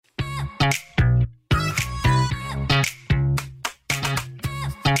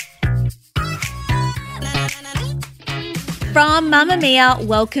From Mamma Mia,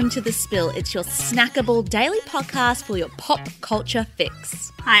 welcome to The Spill. It's your snackable daily podcast for your pop culture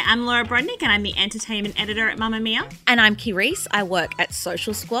fix. Hi, I'm Laura Brodnick and I'm the entertainment editor at Mamma Mia. And I'm Kirese. I work at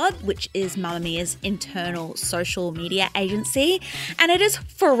Social Squad, which is Mamma Mia's internal social media agency. And it is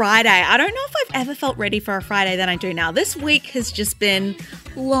Friday. I don't know if I've ever felt ready for a Friday than I do now. This week has just been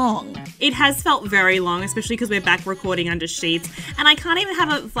long. It has felt very long, especially because we're back recording under sheets. And I can't even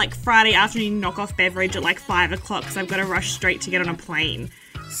have a Friday afternoon knockoff beverage at 5 o'clock because I've got to rush straight to get on a plane.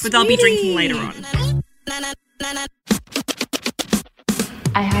 But I'll be drinking later on.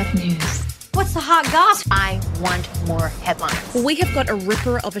 I have news. What's the hot gossip? I want more headlines. Well, we have got a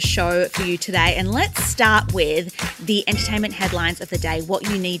ripper of a show for you today, and let's start with the entertainment headlines of the day, what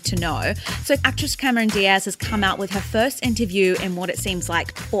you need to know. So actress Cameron Diaz has come out with her first interview in what it seems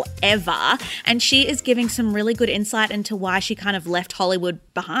like forever, and she is giving some really good insight into why she kind of left Hollywood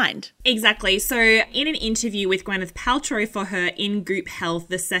behind. Exactly. So in an interview with Gwyneth Paltrow for her In Group Health,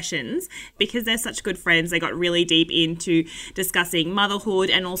 The Sessions, because they're such good friends, they got really deep into discussing motherhood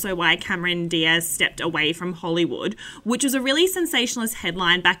and also why Cameron Diaz stepped away from Hollywood, which was a really sensationalist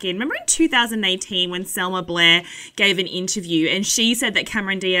headline back in 2018 when Selma Blair gave an interview and she said that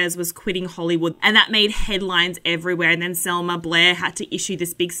Cameron Diaz was quitting Hollywood, and that made headlines everywhere. And then Selma Blair had to issue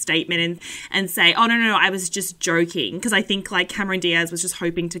this big statement and say, oh, no, I was just joking, because I think Cameron Diaz was just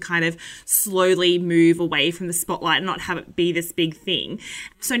hoping to kind of slowly move away from the spotlight and not have it be this big thing.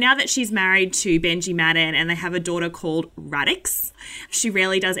 So now that she's married to Benji Madden and they have a daughter called Radix, she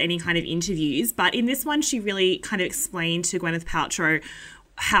rarely does any kind of interviews, but in this one she really kind of explained to Gwyneth Paltrow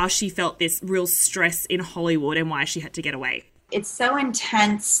how she felt this real stress in Hollywood and why she had to get away. It's so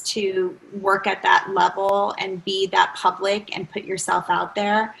intense to work at that level and be that public and put yourself out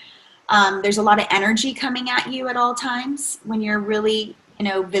there. There's a lot of energy coming at you at all times when you're really,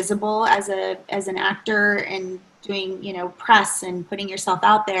 visible as an actor and doing, press and putting yourself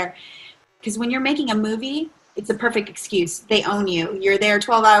out there. Because when you're making a movie, it's a perfect excuse. They own you. You're there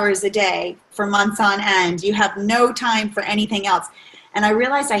 12 hours a day for months on end. You have no time for anything else. And I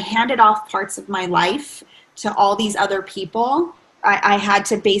realized I handed off parts of my life to all these other people. I had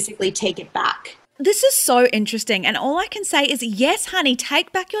to basically take it back. This is so interesting, and all I can say is, yes, honey,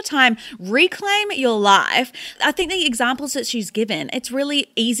 take back your time, reclaim your life. I think the examples that she's given, it's really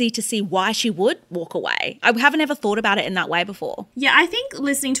easy to see why she would walk away. I haven't ever thought about it in that way before. Yeah, I think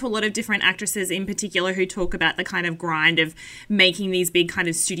listening to a lot of different actresses in particular who talk about the kind of grind of making these big kind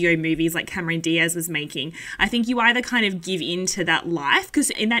of studio movies like Cameron Diaz was making, I think you either kind of give in to that life, because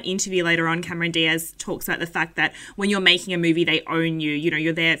in that interview later on, Cameron Diaz talks about the fact that when you're making a movie, they own you.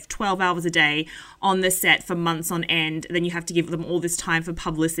 You're there 12 hours a day on the set for months on end, then you have to give them all this time for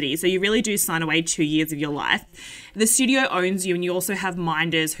publicity. So you really do sign away 2 years of your life. The studio owns you, and you also have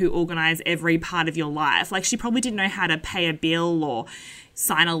minders who organize every part of your life. She probably didn't know how to pay a bill or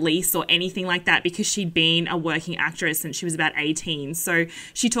sign a lease or anything like that because she'd been a working actress since she was about 18. So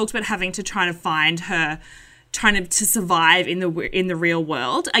she talked about having to try to find her trying to survive in the real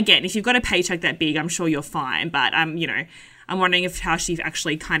world. Again, if you've got a paycheck that big, I'm sure you're fine. But I'm wondering how she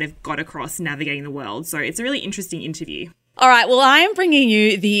actually kind of got across navigating the world. So it's a really interesting interview. All right, well, I am bringing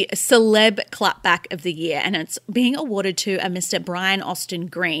you the celeb clapback of the year, and it's being awarded to a Mr. Brian Austin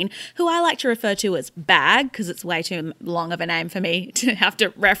Green, who I like to refer to as Bag, because it's way too long of a name for me to have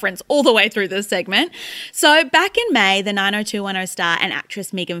to reference all the way through this segment. So back in May, the 90210 star and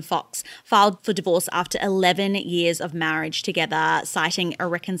actress Megan Fox filed for divorce after 11 years of marriage together, citing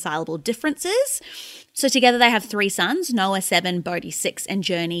irreconcilable differences. So together they have 3 sons, Noah 7, Bodhi 6, and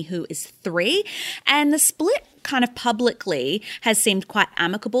Journey, who is 3. And the split kind of publicly has seemed quite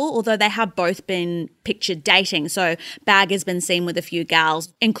amicable, although they have both been pictured dating. So Bag has been seen with a few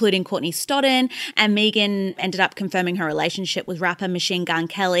gals, including Courtney Stodden, and Megan ended up confirming her relationship with rapper Machine Gun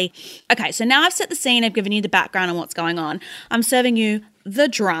Kelly. Okay, so now I've set the scene, I've given you the background on what's going on. I'm serving you the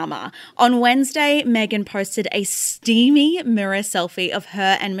drama. On Wednesday, Megan posted a steamy mirror selfie of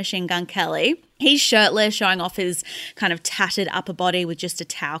her and Machine Gun Kelly. He's shirtless, showing off his kind of tattered upper body with just a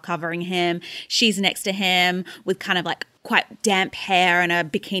towel covering him. She's next to him with kind of quite damp hair and a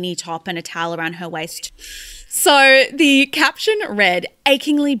bikini top and a towel around her waist. So the caption read,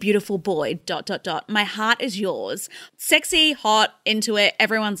 "Achingly beautiful boy, ... My heart is yours." Sexy, hot, into it,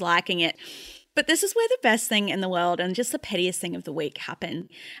 everyone's liking it. But this is where the best thing in the world and just the pettiest thing of the week happened.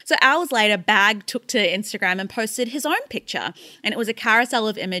 So hours later, Bag took to Instagram and posted his own picture. And it was a carousel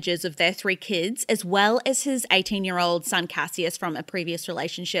of images of their 3 kids, as well as his 18-year-old son Cassius from a previous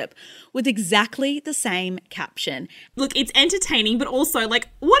relationship, with exactly the same caption. Look, it's entertaining, but also,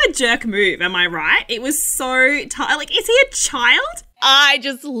 what a jerk move, am I right? It was so is he a child? I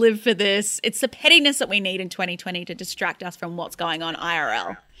just live for this. It's the pettiness that we need in 2020 to distract us from what's going on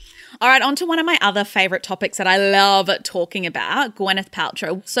IRL. All right, on to one of my other favourite topics that I love talking about, Gwyneth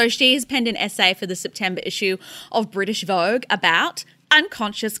Paltrow. So she has penned an essay for the September issue of British Vogue about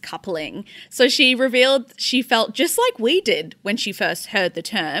unconscious coupling. So she revealed she felt just like we did when she first heard the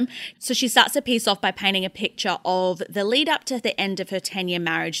term. So she starts the piece off by painting a picture of the lead up to the end of her 10-year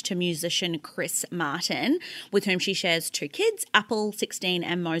marriage to musician Chris Martin, with whom she shares 2 kids, Apple 16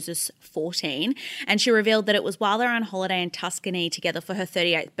 and Moses 14. And she revealed that it was while they're on holiday in Tuscany together for her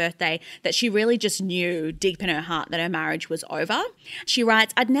 38th birthday that she really just knew deep in her heart that her marriage was over. She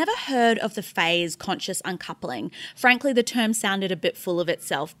writes, "I'd never heard of the phase conscious uncoupling. Frankly, the term sounded a bit full of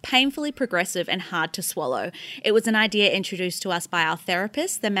itself, painfully progressive and hard to swallow. It was an idea introduced to us by our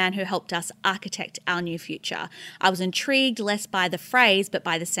therapist, the man who helped us architect our new future. I was intrigued less by the phrase but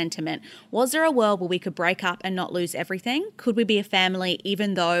by the sentiment. Was there a world where we could break up and not lose everything? Could we be a family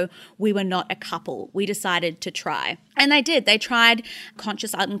even though we were not a couple? We decided to try." And they did. They tried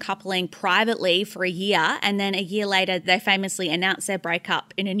conscious uncoupling privately for a year, and then a year later they famously announced their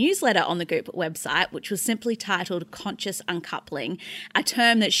breakup in a newsletter on the Goop website, which was simply titled Conscious Uncoupling, a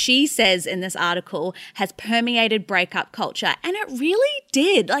term that she says in this article has permeated breakup culture. And it really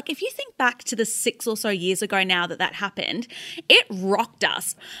did. Like, if you think back to the 6 or so years ago now that happened, it rocked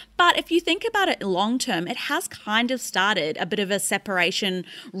us. But if you think about it long term, it has kind of started a bit of a separation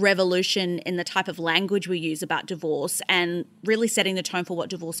revolution in the type of language we use about divorce and really setting the tone for what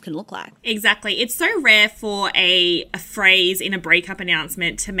divorce can look like. Exactly. It's so rare for a phrase in a breakup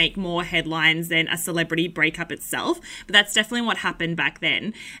announcement to make more headlines than a celebrity breakup itself. But that's definitely what happened back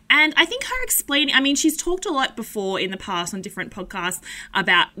then. And I think her explaining, I mean, she's talked a lot before in the past on different podcasts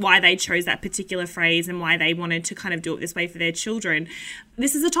about why they chose that particular phrase and why they wanted to kind of do it this way for their children.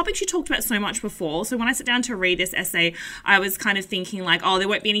 This is a topic she talked about so much before. So when I sat down to read this essay, I was kind of thinking like, oh, there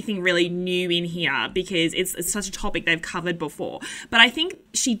won't be anything really new in here because it's such a topic they've covered before. But I think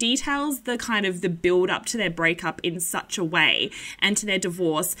she details the kind of the build up to their breakup in such a way and to their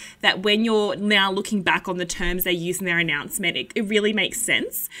divorce that when you're now looking back on the terms they use in their announcement, it really makes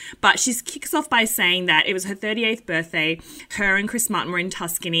sense. But she kicks off by saying that it was her 38th birthday. Her and Chris Martin were in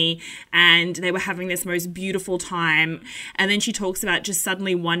Tuscany and they were having this most beautiful time. And then she talks about just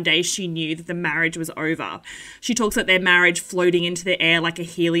suddenly one day she knew that the marriage was over. She talks about their marriage floating into the air like a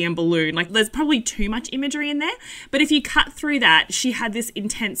helium balloon. Like, there's probably too much imagery in there. But if you cut through that, she had this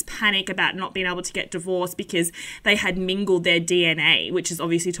intense panic about not being able to get divorced because they had mingled their DNA, which is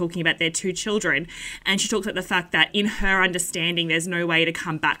obviously talking about their 2 children. And she talks about the fact that in her understanding, there's no way to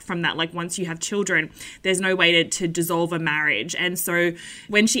come back from that. Like, once you have children, there's no way to dissolve a marriage. And so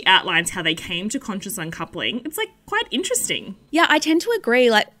when she outlines how they came to conscious uncoupling, it's like quite interesting. Yeah, I tend to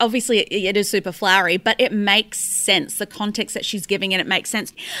agree. Like, obviously it is super flowery, but it makes sense. The context that she's giving it makes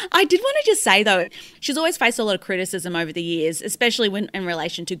sense. I did want to just say though, she's always faced a lot of criticism over the years, especially when in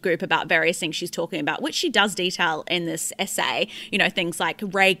relation to Goop about various things she's talking about, which she does detail in this essay, you know, things like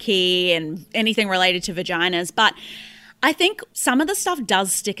Reiki and anything related to vaginas. But I think some of the stuff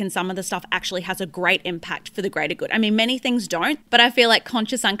does stick and some of the stuff actually has a great impact for the greater good. I mean, many things don't, but I feel like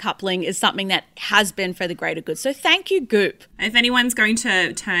conscious uncoupling is something that has been for the greater good. So thank you, Goop. If anyone's going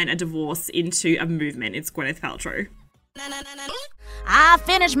to turn a divorce into a movement, it's Gwyneth Paltrow. I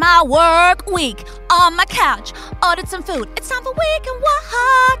finished my work week on my couch, ordered some food. It's time for Week and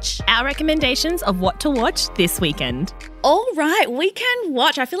Watch. Our recommendations of what to watch this weekend. All right, weekend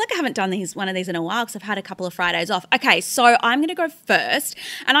watch. I feel like I haven't done one of these in a while because I've had a couple of Fridays off. Okay, so I'm going to go first.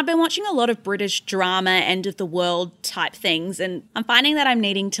 And I've been watching a lot of British drama, end of the world type things. And I'm finding that I'm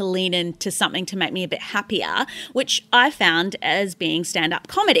needing to lean into something to make me a bit happier, which I found as being stand-up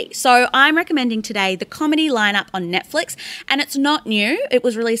comedy. So I'm recommending today the comedy lineup on Netflix. And it's not new. It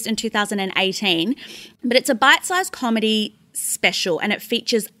was released in 2018. But it's a bite-sized comedy special and it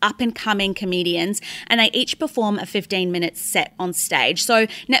features up-and-coming comedians and they each perform a 15-minute set on stage. So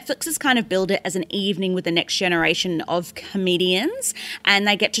Netflix has kind of billed it as an evening with the next generation of comedians and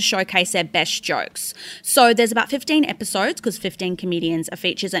they get to showcase their best jokes. So there's about 15 episodes because 15 comedians are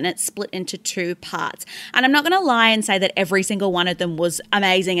features and it's split into 2 parts. And I'm not going to lie and say that every single one of them was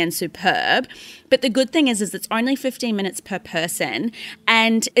amazing and superb, but the good thing is it's only 15 minutes per person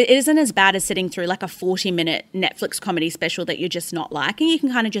and it isn't as bad as sitting through like a 40-minute Netflix comedy special that you're just not liking. You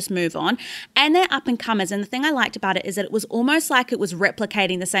can kind of just move on. And they're up and comers. And the thing I liked about it is that it was almost like it was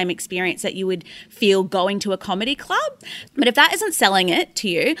replicating the same experience that you would feel going to a comedy club. But if that isn't selling it to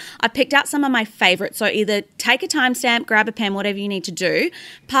you, I picked out some of my favorites. So either take a timestamp, grab a pen, whatever you need to do.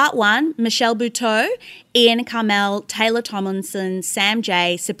 Part 1, Michelle Buteau Ian Carmel, Taylor Tomlinson, Sam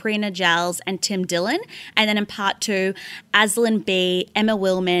J, Sabrina Giles, and Tim Dillon. And then in part 2, Aslan B, Emma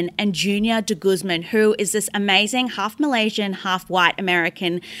Willman, and Junior de Guzman, who is this amazing half Malaysian, half white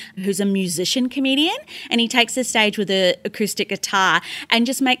American who's a musician comedian. And he takes the stage with an acoustic guitar and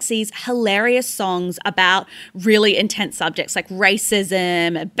just makes these hilarious songs about really intense subjects like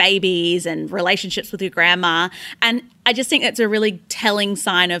racism, babies, and relationships with your grandma. And I just think that's a really telling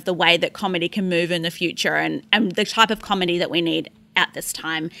sign of the way that comedy can move in the future and the type of comedy that we need at this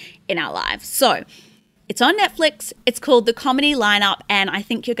time in our lives. So it's on Netflix. It's called The Comedy Lineup, and I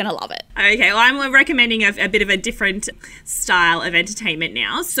think you're going to love it. Okay, well, I'm recommending a bit of a different style of entertainment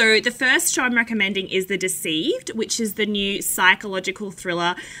now. So the first show I'm recommending is The Deceived, which is the new psychological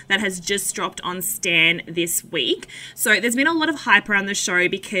thriller that has just dropped on Stan this week. So there's been a lot of hype around the show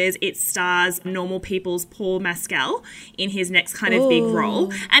because it stars Normal People's Paul Mescal in his next kind of big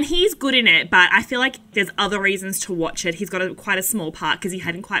role. And he's good in it, but I feel like there's other reasons to watch it. He's got quite a small part because he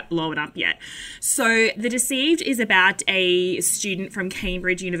hadn't quite blown up yet. So The Deceived is about a student from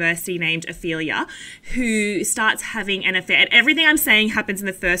Cambridge University named Ophelia who starts having an affair. And everything I'm saying happens in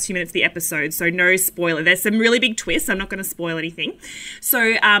the first few minutes of the episode, so no spoiler. There's some really big twists. I'm not going to spoil anything.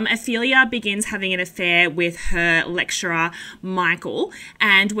 So Ophelia begins having an affair with her lecturer, Michael.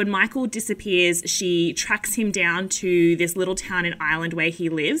 And when Michael disappears, she tracks him down to this little town in Ireland where he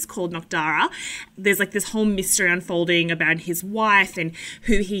lives called Noctara. There's like this whole mystery unfolding about his wife and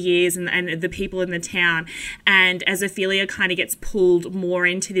who he is and the people in the town. And as Ophelia kind of gets pulled more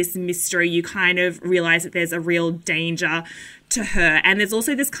into this mystery, you kind of realize that there's a real danger to her. And there's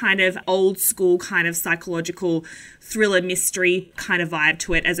also this kind of old school kind of psychological thriller mystery kind of vibe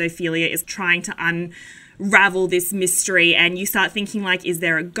to it as Ophelia is trying to unravel this mystery. And you start thinking like, is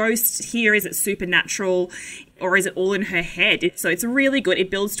there a ghost here? Is it supernatural? Or is it all in her head? So it's really good. It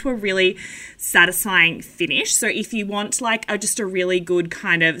builds to a really satisfying finish. So if you want like just a really good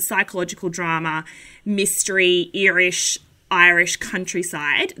kind of psychological drama, mystery, Irish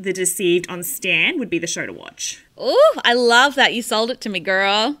countryside, The Deceived on Stan would be the show to watch. Oh, I love that. You sold it to me,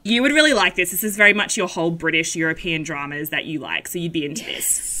 girl. You would really like this. This is very much your whole British, European dramas that you like. So you'd be into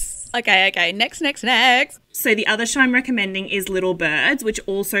this. Okay. Next. So the other show I'm recommending is Little Birds, which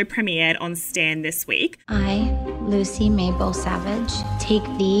also premiered on Stan this week. I, Lucy Mabel Savage, take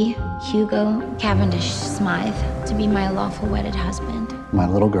thee, Hugo Cavendish Smythe, to be my lawful wedded husband. My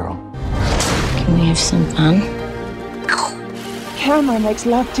little girl. Can we have some fun? Cameron makes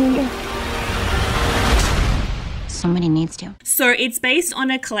love to you. Somebody needs to. So it's based on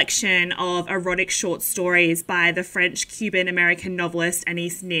a collection of erotic short stories by the French-Cuban-American novelist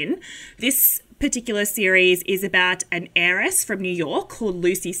Anais Nin. This particular series is about an heiress from New York called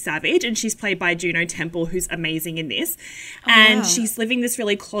Lucy Savage, and she's played by Juno Temple, who's amazing in this. She's living this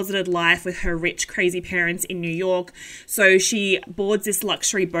really closeted life with her rich, crazy parents in New York. So she boards this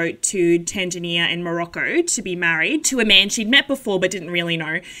luxury boat to Tangier in Morocco to be married to a man she'd met before but didn't really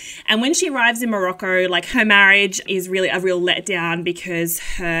know. And when she arrives in Morocco, like her marriage is really a real letdown because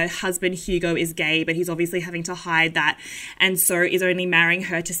her husband Hugo is gay, but he's obviously having to hide that, and so is only marrying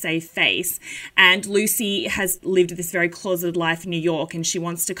her to save face. And Lucy has lived this very closeted life in New York, and she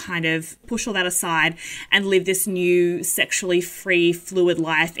wants to kind of push all that aside and live this new sexually free, fluid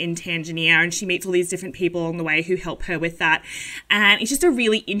life in Tangier. And she meets all these different people on the way who help her with that. And it's just a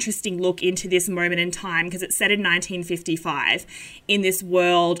really interesting look into this moment in time because it's set in 1955 in this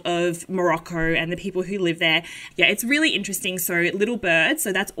world of Morocco and the people who live there. Yeah, it's really interesting. So Little Birds,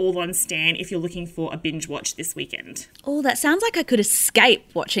 so that's all on Stan if you're looking for a binge watch this weekend. Oh, that sounds like I could escape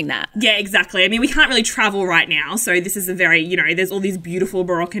watching that. Yeah, exactly. I mean, we can't really travel right now, so this is a very, there's all these beautiful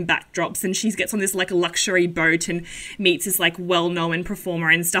Moroccan backdrops, and she gets on this like luxury boat and meets this like well-known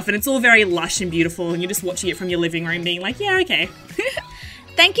performer and stuff, and it's all very lush and beautiful, and you're just watching it from your living room being like, yeah, okay.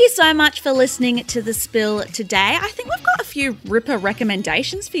 Thank you so much for listening to The Spill today. I think we've got a few ripper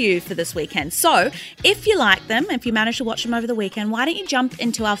recommendations for you for this weekend. So if you like them, if you managed to watch them over the weekend, why don't you jump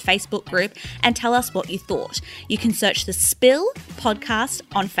into our Facebook group and tell us what you thought? You can search The Spill Podcast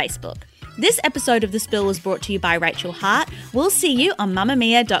on Facebook. This episode of The Spill was brought to you by Rachel Hart. We'll see you on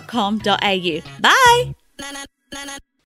mamamia.com.au. Bye!